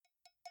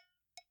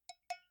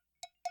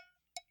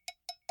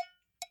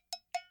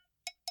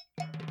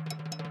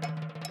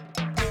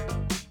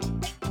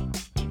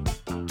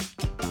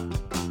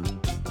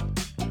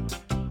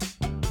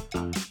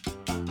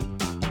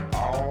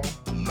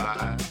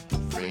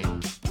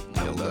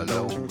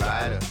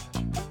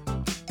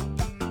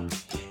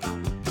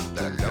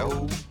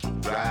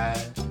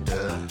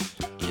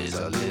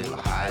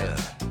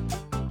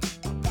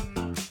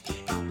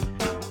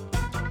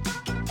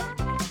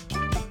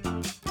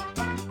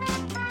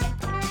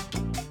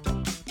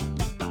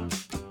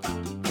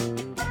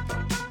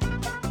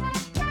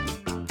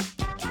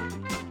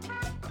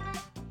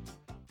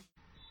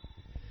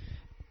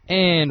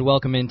And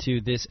welcome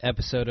into this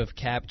episode of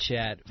Cap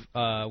Chat.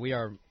 We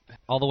are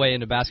all the way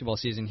into basketball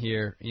season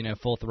here,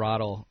 full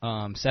throttle,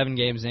 7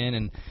 games in.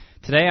 And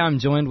today I'm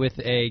joined with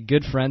a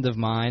good friend of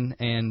mine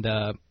and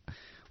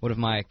one of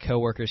my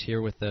coworkers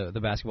here with the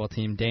basketball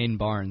team, Dane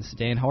Barnes.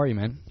 Dane, how are you,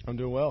 man? I'm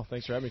doing well.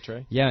 Thanks for having me,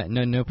 Trey. Yeah,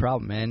 no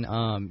problem,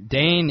 man.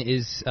 Dane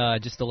is,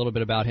 just a little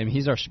bit about him.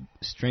 He's our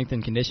strength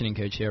and conditioning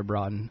coach here at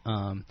Broughton.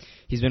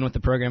 He's been with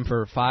the program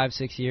for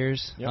 5-6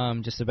 years,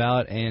 just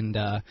about, and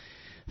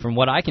from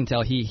what I can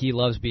tell, he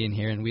loves being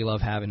here, and we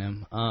love having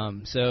him.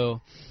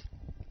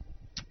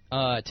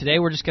 Today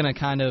we're just going to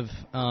kind of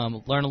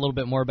learn a little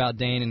bit more about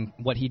Dane and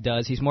what he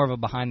does. He's more of a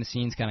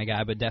behind-the-scenes kind of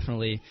guy, but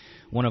definitely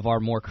one of our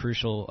more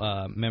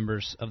crucial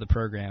members of the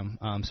program.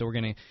 So we're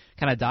going to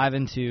kind of dive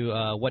into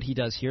what he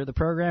does here at the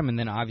program, and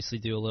then obviously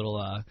do a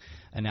little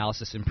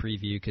analysis and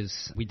preview,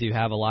 because we do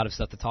have a lot of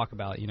stuff to talk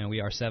about. We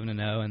are 7-0,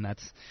 and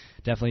that's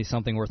definitely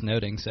something worth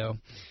noting. So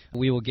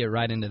we will get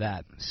right into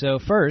that. So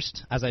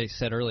first, as I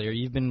said earlier,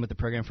 you've been with the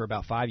program for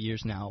about 5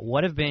 years now.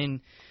 What have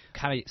been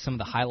kind of some of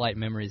the highlight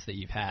memories that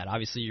you've had?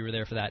 Obviously, you were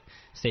there for that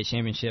state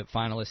championship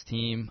finalist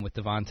team with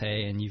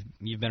Devontae, and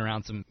you've been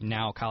around some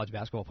now college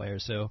basketball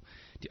players. So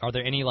are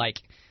there any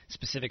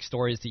specific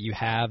stories that you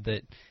have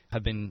that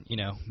have been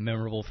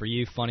memorable for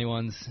you, funny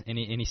ones,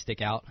 any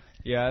stick out?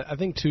 Yeah, I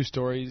think 2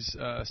 stories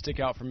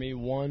stick out for me.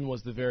 One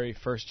was the very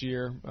first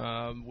year,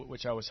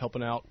 which I was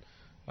helping out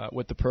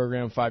with the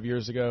program 5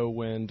 years ago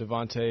when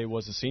Devontae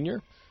was a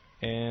senior.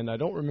 And I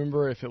don't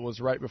remember if it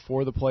was right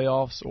before the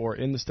playoffs or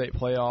in the state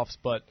playoffs,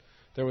 but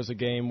there was a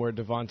game where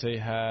Devontae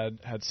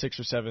had 6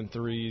 or 7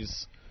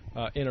 threes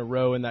in a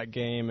row in that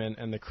game,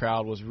 and the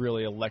crowd was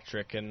really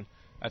electric. And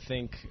I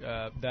think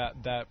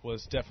that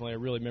was definitely a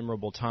really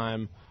memorable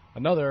time.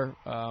 Another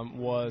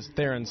was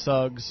Theron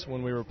Suggs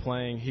when we were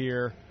playing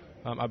here.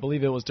 I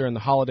believe it was during the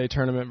holiday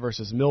tournament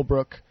versus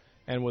Millbrook,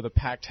 and with a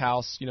packed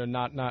house,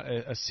 not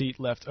a seat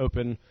left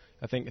open.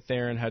 I think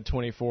Theron had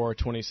 24 or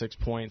 26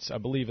 points, I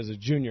believe, as a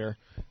junior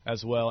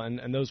as well.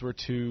 And those were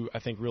 2, I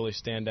think, really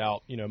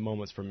standout,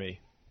 moments for me.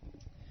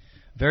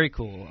 Very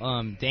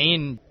cool.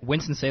 Dane,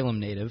 Winston-Salem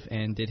native,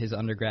 and did his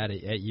undergrad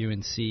at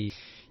UNC.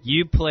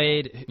 You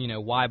played,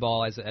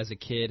 Y-ball as a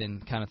kid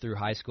and kind of through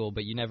high school,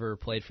 but you never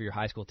played for your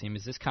high school team.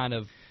 Is this kind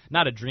of,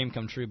 not a dream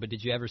come true, but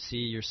did you ever see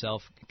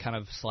yourself kind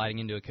of sliding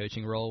into a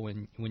coaching role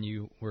when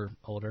you were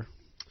older?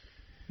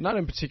 Not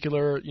in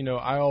particular.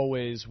 I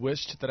always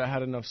wished that I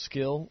had enough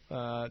skill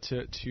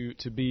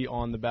to be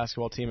on the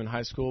basketball team in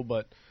high school,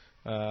 but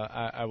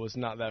I was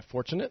not that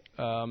fortunate.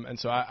 And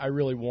so I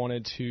really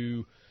wanted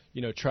to,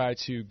 try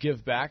to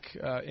give back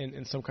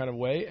in some kind of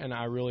way, and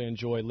I really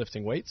enjoy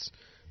lifting weights.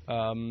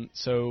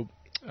 So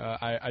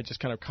I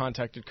just kind of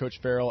contacted Coach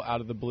Farrell out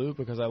of the blue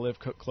because I live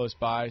close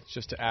by,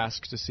 just to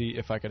ask to see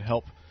if I could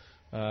help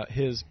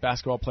his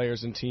basketball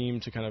players and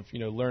team to kind of,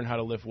 learn how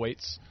to lift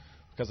weights.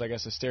 Because I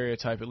guess a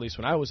stereotype, at least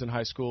when I was in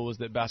high school, was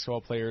that basketball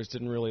players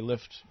didn't really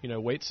lift,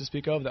 weights to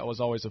speak of. That was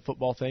always a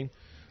football thing.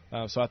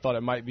 So I thought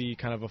it might be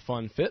kind of a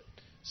fun fit.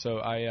 So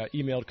I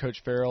emailed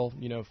Coach Farrell,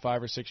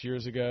 5 or 6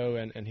 years ago,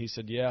 and he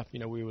said, yeah,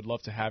 we would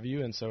love to have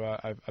you. And so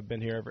I've been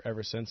here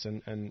ever since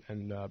and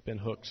been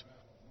hooked.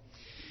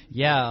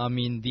 Yeah, I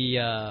mean,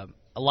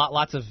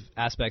 lots of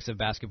aspects of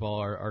basketball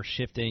are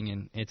shifting,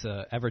 and it's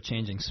a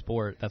ever-changing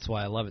sport. That's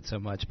why I love it so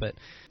much. But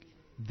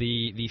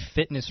the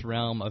fitness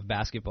realm of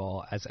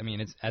basketball,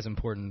 it's as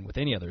important with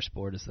any other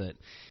sport, is that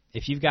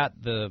if you've got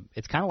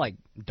it's kind of like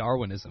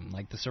Darwinism,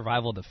 like the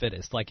survival of the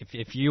fittest. Like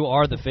if you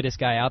are the fittest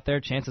guy out there,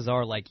 chances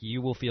are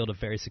you will field a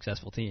very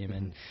successful team.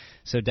 And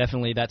so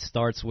definitely that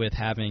starts with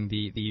having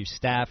the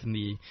staff and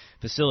the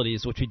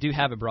facilities, which we do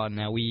have at Broughton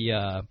now. We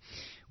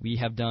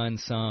have done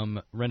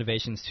some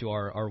renovations to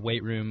our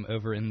weight room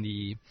over in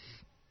the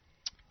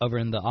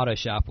auto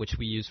shop, which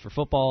we use for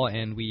football,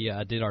 and we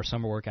did our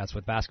summer workouts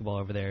with basketball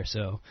over there.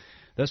 So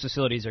those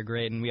facilities are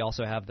great, and we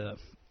also have the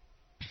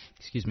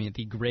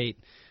great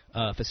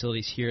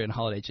facilities here in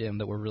Holiday Gym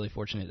that we're really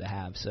fortunate to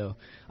have. So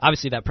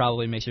obviously that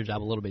probably makes your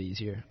job a little bit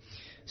easier.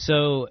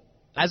 So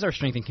as our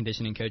strength and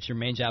conditioning coach, your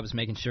main job is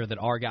making sure that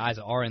our guys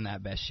are in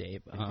that best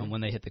shape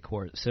when they hit the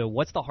court. So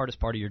what's the hardest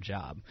part of your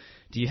job?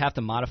 Do you have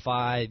to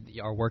modify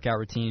our workout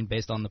routine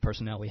based on the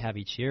personnel we have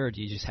each year, or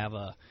do you just have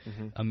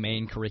a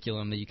main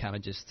curriculum that you kind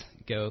of just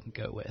go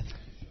with?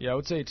 Yeah, I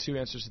would say 2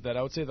 answers to that.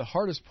 I would say the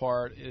hardest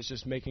part is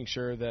just making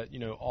sure that,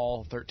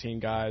 all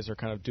 13 guys are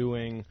kind of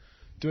doing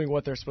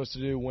what they're supposed to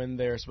do when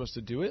they're supposed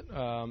to do it.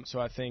 So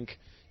I think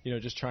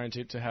just trying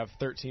to have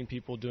 13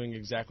 people doing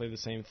exactly the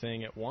same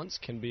thing at once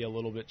can be a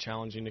little bit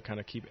challenging to kind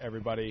of keep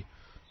everybody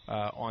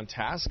on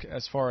task.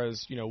 As far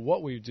as,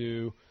 what we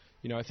do,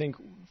 I think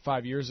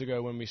 5 years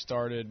ago when we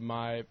started,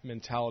 my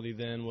mentality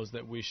then was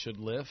that we should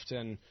lift,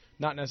 and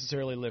not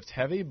necessarily lift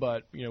heavy,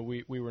 but,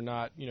 we were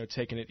not,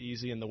 taking it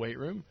easy in the weight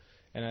room.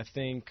 And I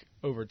think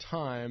over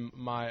time,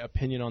 my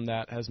opinion on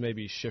that has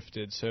maybe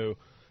shifted. So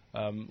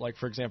Like,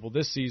 for example,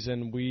 this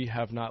season we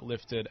have not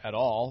lifted at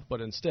all,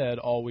 but instead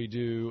all we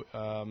do,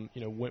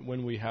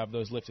 when we have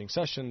those lifting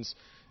sessions,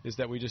 is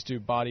that we just do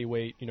body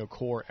weight,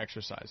 core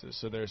exercises.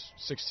 So there's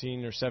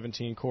 16 or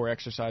 17 core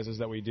exercises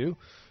that we do.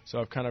 So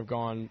I've kind of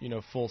gone,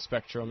 full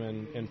spectrum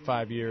in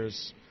 5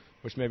 years,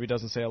 which maybe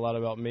doesn't say a lot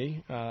about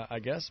me, I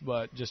guess,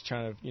 but just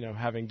trying to,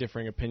 having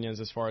differing opinions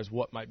as far as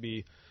what might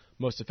be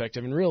most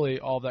effective. And really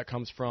all that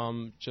comes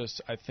from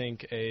just, I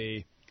think,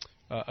 a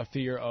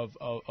fear of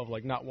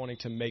like not wanting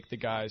to make the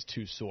guys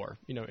too sore,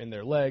 in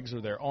their legs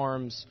or their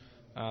arms.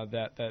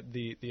 That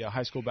the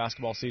high school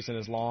basketball season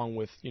is long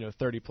with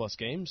 30+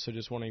 games, so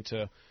just wanting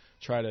to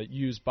try to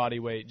use body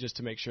weight just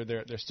to make sure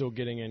they're still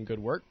getting in good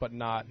work, but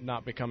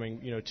not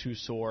becoming too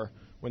sore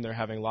when they're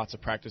having lots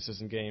of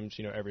practices and games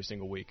every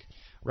single week.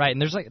 Right,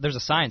 and there's a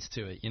science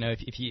to it.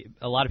 If you,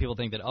 a lot of people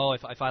think that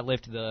if I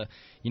lift the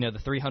the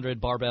 300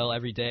 barbell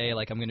every day,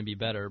 like I'm going to be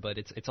better, but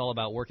it's all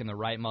about working the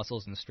right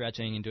muscles and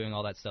stretching and doing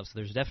all that stuff. So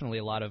there's definitely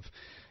a lot of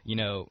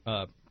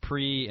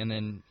pre and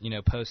then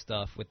post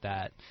stuff with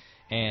that.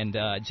 And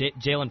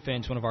Jalen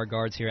Finch, one of our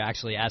guards here,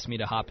 actually asked me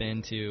to hop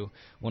into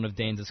one of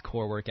Dane's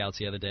core workouts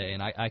the other day,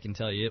 and I can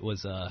tell you it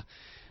was a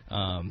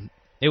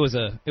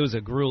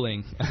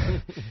grueling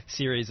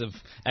series of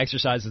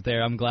exercises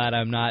there. I'm glad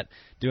I'm not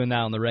doing that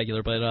on the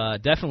regular, but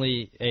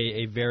definitely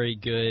a very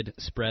good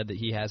spread that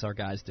he has our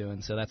guys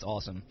doing. So that's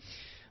awesome.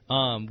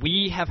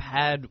 We have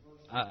had.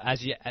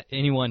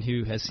 Anyone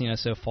who has seen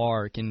us so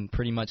far can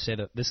pretty much say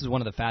that this is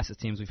one of the fastest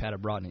teams we've had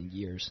at Broughton in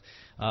years.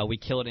 We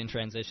kill it in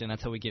transition.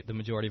 That's how we get the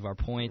majority of our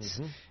points,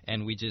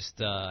 and we just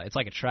it's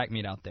like a track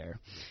meet out there.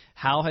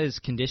 How has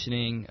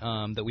conditioning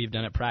that we've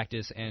done at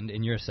practice and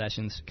in your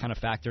sessions kind of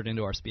factored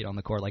into our speed on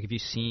the court? Like, have you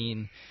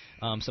seen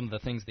some of the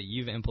things that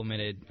you've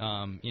implemented,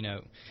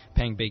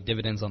 paying big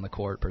dividends on the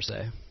court per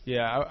se?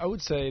 Yeah, I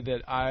would say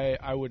that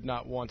I would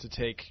not want to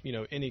take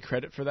any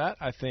credit for that.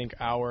 I think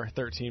our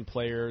 13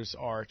 players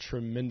are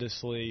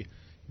tremendously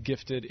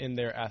gifted in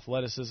their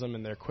athleticism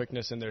and their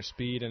quickness and their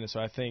speed, and so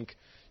I think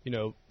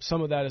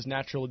some of that is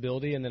natural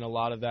ability, and then a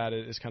lot of that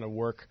is kind of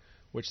work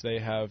which they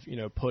have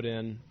put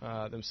in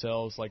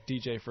themselves. Like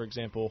DJ, for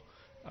example,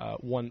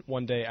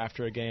 one day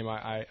after a game,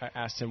 I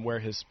asked him where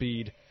his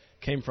speed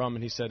came from,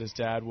 and he said his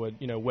dad would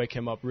wake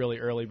him up really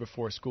early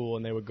before school,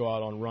 and they would go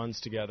out on runs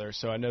together.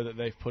 So I know that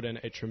they've put in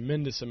a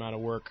tremendous amount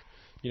of work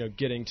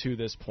getting to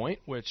this point,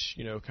 which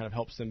kind of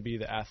helps them be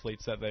the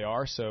athletes that they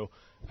are. So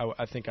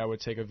I think I would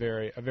take a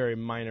very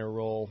minor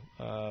role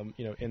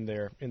in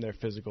their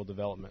physical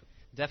development.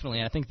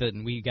 Definitely. I think that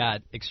we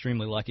got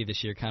extremely lucky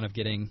this year, kind of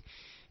getting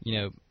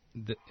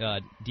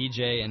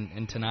DJ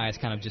and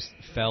Tanias kind of just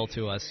fell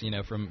to us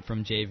from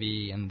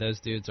JV, and those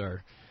dudes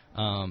are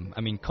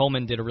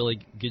Coleman did a really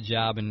good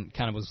job and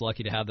kind of was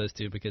lucky to have those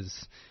two,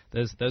 because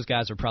those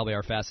guys are probably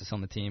our fastest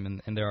on the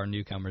team, and there are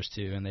newcomers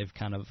too, and they've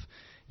kind of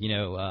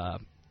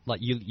like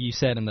you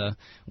said in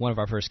one of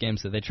our first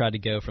games, that they tried to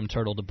go from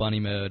turtle to bunny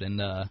mode, and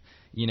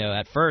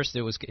at first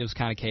it was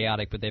kind of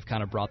chaotic, but they've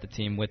kind of brought the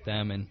team with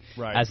them, and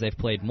as they've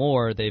played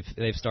more,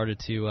 they've started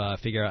to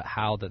figure out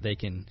how that they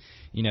can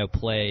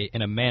play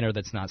in a manner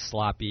that's not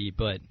sloppy,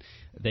 but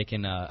they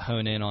can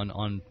hone in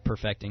on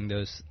perfecting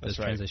those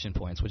transition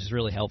points, which is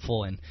really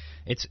helpful. And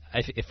it's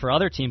for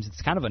other teams,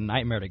 it's kind of a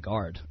nightmare to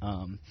guard.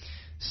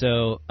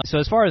 So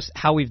as far as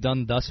how we've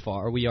done thus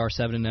far, we are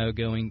 7-0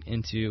 going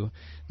into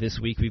this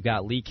week. We've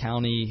got Lee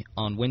County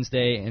on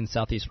Wednesday and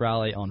Southeast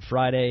Raleigh on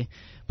Friday.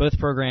 Both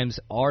programs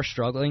are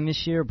struggling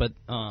this year, but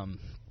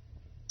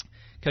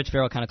Coach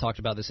Farrell kind of talked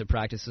about this at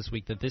practice this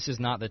week, that this is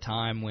not the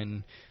time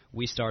when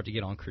we start to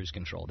get on cruise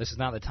control. This is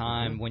not the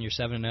time when you're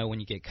 7-0, when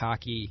you get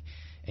cocky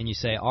and you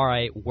say, all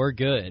right, we're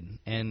good,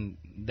 and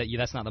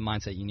that's not the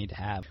mindset you need to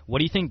have. What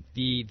do you think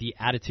the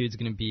attitude's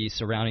going to be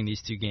surrounding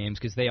these two games?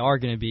 Because they are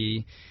going to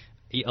be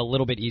a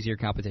little bit easier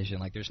competition.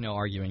 Like, there's no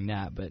arguing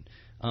that, but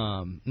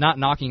not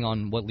knocking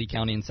on what Lee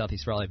County and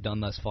Southeast Raleigh have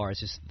done thus far. It's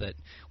just that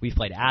we've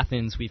played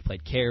Athens, we've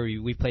played Cary,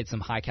 we've played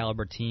some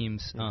high-caliber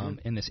teams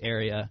in this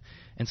area.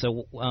 And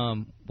so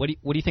what do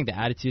you think the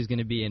attitude is going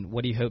to be, and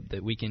what do you hope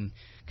that we can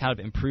kind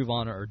of improve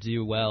on or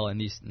do well in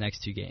these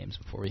next two games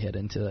before we head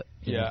into it?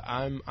 Yeah,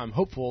 I'm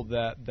hopeful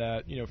that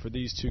for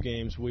these two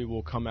games we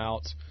will come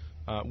out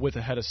with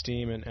a head of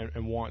steam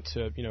and want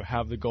to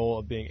have the goal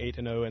of being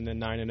 8-0 and then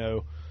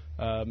 9-0.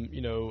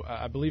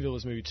 I believe it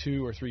was maybe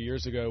 2 or 3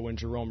 years ago when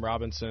Jerome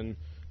Robinson,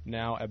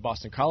 now at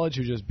Boston College,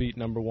 who just beat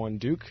number 1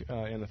 Duke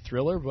in the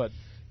thriller, but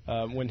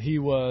when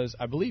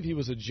I believe he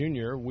was a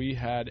junior, we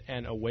had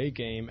an away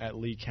game at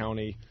Lee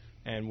County,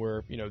 and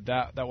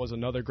that was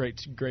another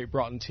great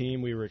Broughton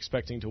team we were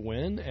expecting to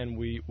win, and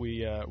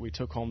we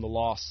took home the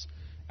loss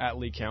at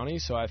Lee County.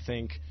 So I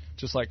think,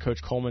 just like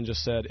Coach Coleman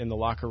just said in the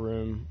locker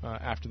room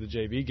after the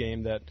JV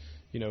game, that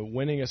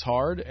winning is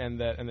hard,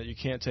 and that you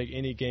can't take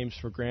any games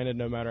for granted,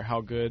 no matter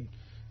how good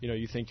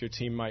you think your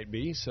team might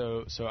be.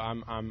 So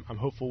I'm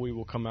hopeful we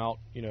will come out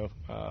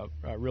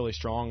really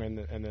strong, and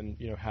then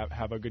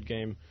have a good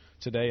game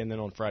today and then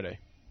on Friday.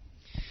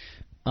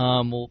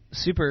 Well,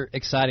 super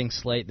exciting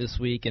slate this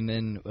week, and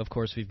then of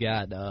course we've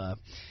got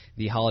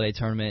the holiday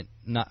tournament,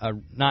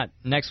 not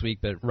next week,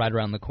 but right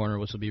around the corner,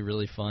 which will be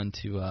really fun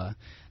to.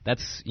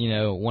 That's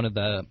one of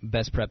the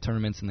best prep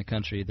tournaments in the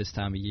country this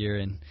time of year,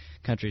 and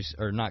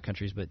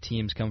but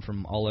teams come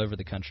from all over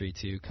the country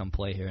to come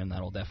play here, and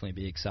that'll definitely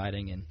be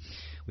exciting. And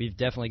we've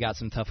definitely got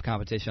some tough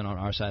competition on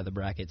our side of the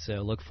bracket, so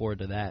look forward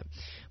to that.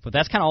 But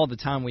that's kind of all the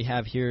time we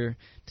have here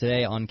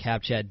today on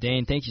Cap Chat.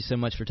 Dane, thank you so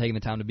much for taking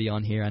the time to be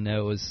on here. I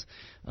know it was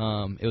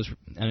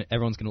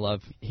everyone's gonna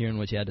love hearing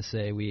what you had to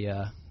say. We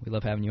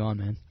love having you on,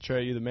 man.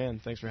 Trey, you the man.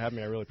 Thanks for having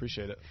me. I really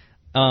appreciate it.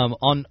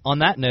 On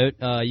that note,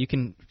 you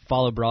can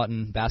follow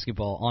Broughton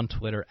Basketball on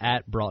Twitter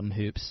at Broughton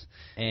Hoops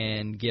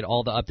and get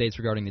all the updates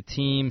regarding the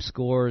team,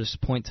 scores,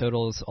 point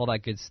totals, all that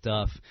good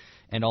stuff,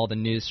 and all the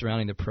news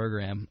surrounding the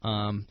program.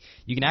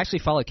 You can actually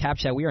follow Cap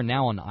Chat. We are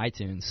now on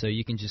iTunes, so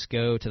you can just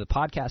go to the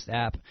podcast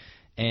app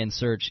and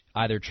search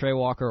either Trey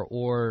Walker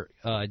or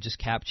just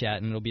Cap Chat,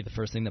 and it'll be the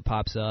first thing that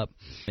pops up.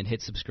 And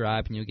hit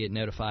subscribe, and you'll get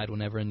notified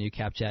whenever a new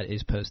Cap Chat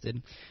is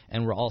posted.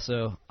 And we're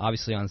also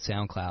obviously on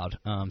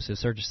SoundCloud, so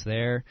search us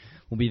there.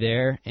 We'll be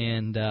there,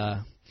 and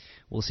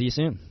we'll see you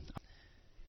soon.